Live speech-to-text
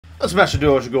Let's Master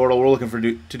Duo Gordle. We're looking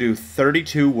to do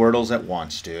 32 wordles at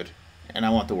once, dude. And I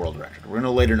want the world record. We're going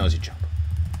to later nosy jump.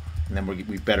 And then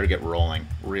we better get rolling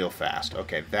real fast.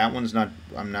 Okay, that one's not...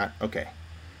 I'm not... Okay.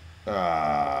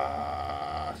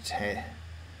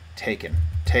 Taken.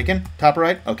 Taken? Top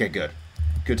right? Okay, good.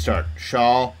 Good start.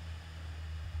 Shawl.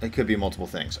 It could be multiple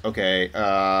things. Okay.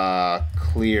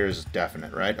 Clear's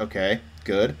definite, right? Okay,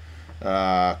 good.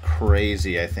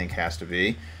 Crazy, I think, has to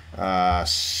be.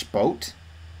 Spout.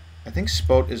 I think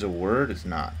spout is a word. It's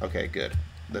not. Okay, good.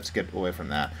 Let's get away from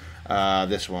that.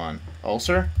 This one.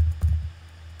 Ulcer.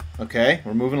 Okay,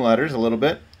 we're moving letters a little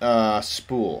bit.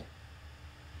 Spool.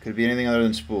 Could be anything other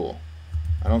than spool.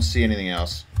 I don't see anything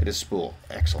else. It is spool.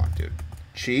 Excellent, dude.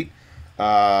 Cheat.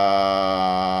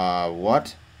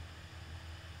 What?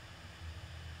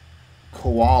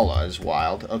 Koala is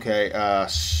wild. Okay,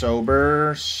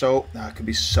 sober. It could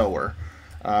be sower.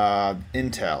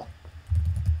 Intel.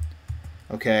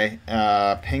 Okay,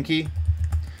 pinky.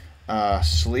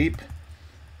 Sleep.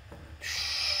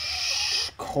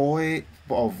 Coy.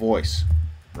 Oh, voice.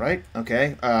 Right?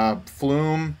 Okay.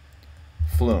 Flume.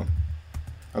 Flume.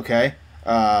 Okay.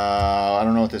 I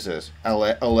don't know what this is.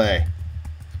 LA.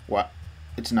 What?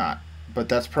 It's not. But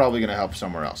that's probably going to help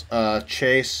somewhere else.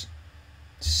 Chase.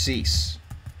 Cease.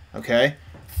 Okay.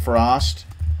 Frost.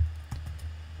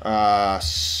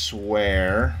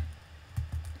 Swear.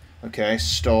 Okay.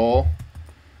 Stole.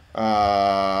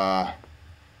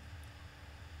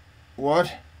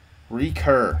 What?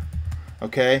 Recur.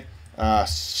 Okay.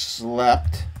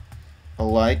 Slept.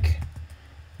 Alike.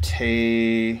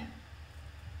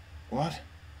 What?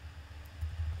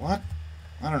 What?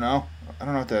 I don't know. I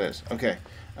don't know what that is. Okay.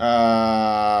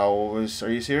 Are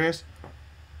you serious?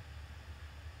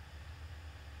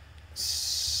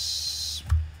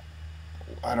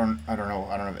 I don't know.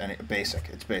 I don't have any. Basic.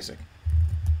 It's basic.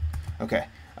 Okay.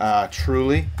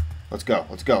 Truly. Let's go.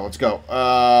 Let's go. Let's go.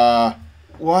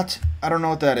 What? I don't know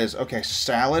what that is. Okay.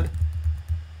 Salad.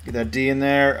 Get that D in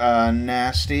there.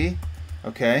 Nasty.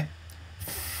 Okay.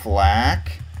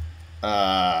 Flack.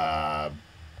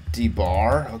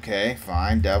 Debar. Okay.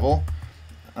 Fine. Devil.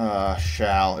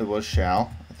 Shall. It was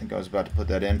shall. I think I was about to put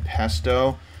that in.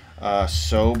 Pesto.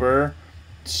 Sober.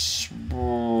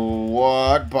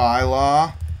 What?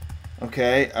 Bylaw.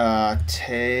 Okay.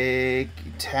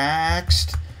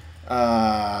 Taxed.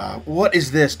 What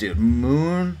is this, dude?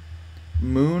 Mundo.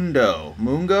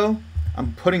 Mungo?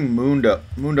 I'm putting Mundo.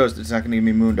 Mundo's, it's not going to give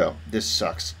me Mundo. This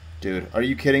sucks. Dude, are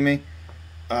you kidding me?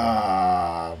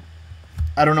 I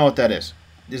don't know what that is.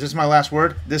 Is this my last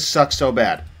word? This sucks so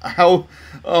bad. How?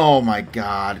 Oh my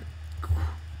god.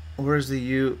 Where's the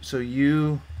U? So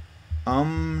U,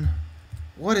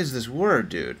 what is this word,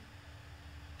 dude?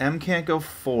 M can't go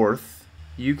fourth.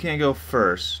 U can't go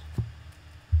first.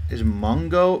 Is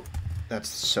Mungo? That's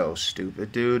so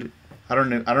stupid, dude. I don't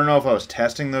know if I was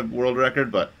testing the world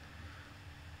record, but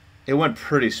it went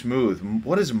pretty smooth.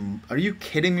 What is? Are you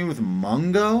kidding me with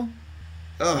Mungo?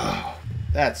 Ugh,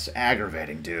 that's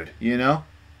aggravating, dude. You know?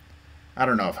 I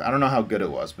don't know how good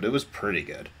it was, but it was pretty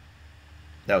good.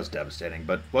 That was devastating.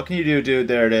 But what can you do, dude?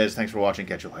 There it is. Thanks for watching.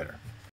 Catch you later.